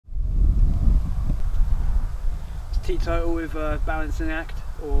Teetotal with a balancing act,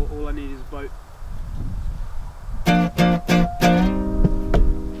 or all I need is a boat.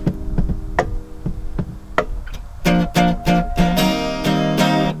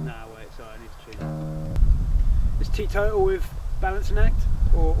 Nah, wait, sorry, I need to tune. It's Teetotal with balancing act,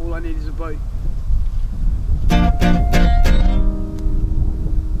 or all I need is a boat.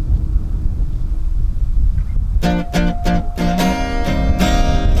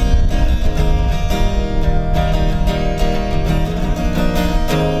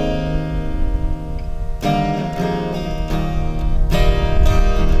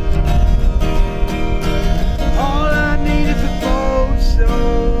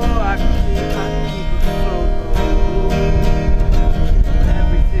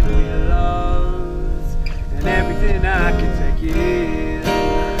 I can take it,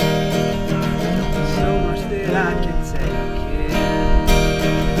 so much that I can take it.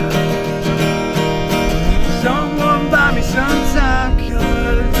 Someone buy me some time, 'cause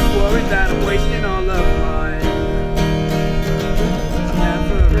I'm worried that I'm wasting all of mine. It's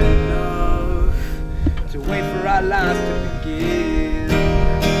never enough to wait for our lives to begin,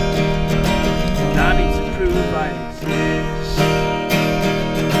 and I need to prove I exist.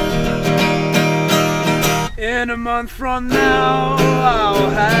 In a month from now, I'll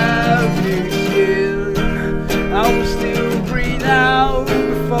have new skin. I will still breathe out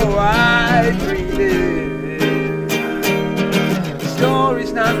before I breathe in. The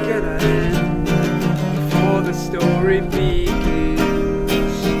story's not gonna end before the story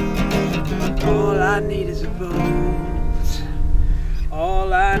begins. All I need is a boat.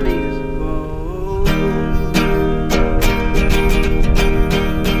 All I need is a boat.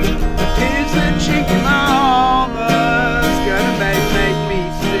 Here's the chink in my armor's gonna make me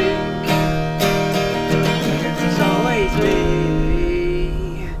sink, 'cause it's always me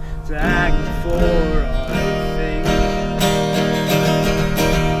to act before I think.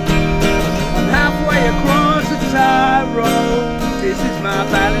 I'm halfway across the tightrope. This is my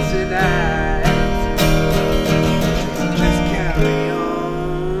balancing act. Just carry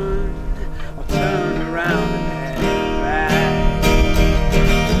on, or turn around and head back.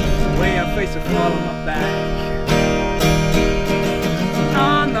 The way I face a fall on my back,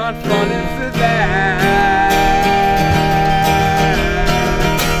 I'm not falling for that.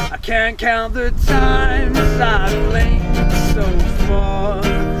 I can't count the times I've blinked so far,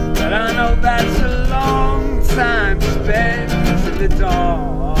 but I know that's a long time spent in the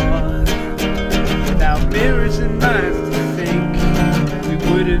dark, without mirrors and minds to think. We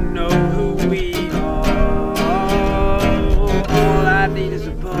wouldn't know who we are. All I need is a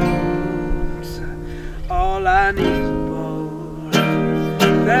boat. All I need is a boat.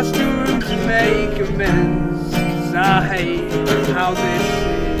 There's still room to make amends, 'cause I hate how this is.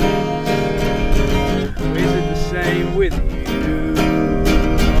 Is it the same with you?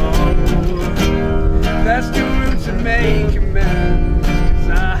 Oh, there's still room to make amends, 'cause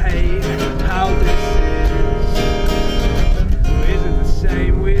I hate how this is. Is it the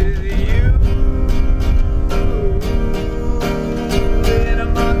same with you? In a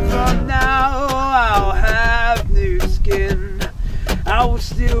month from now, I'll have new skin. I will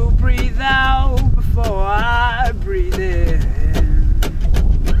still breathe out before I breathe in.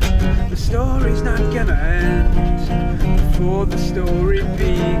 The story's not gonna end before the story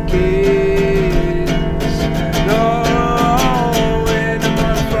begins.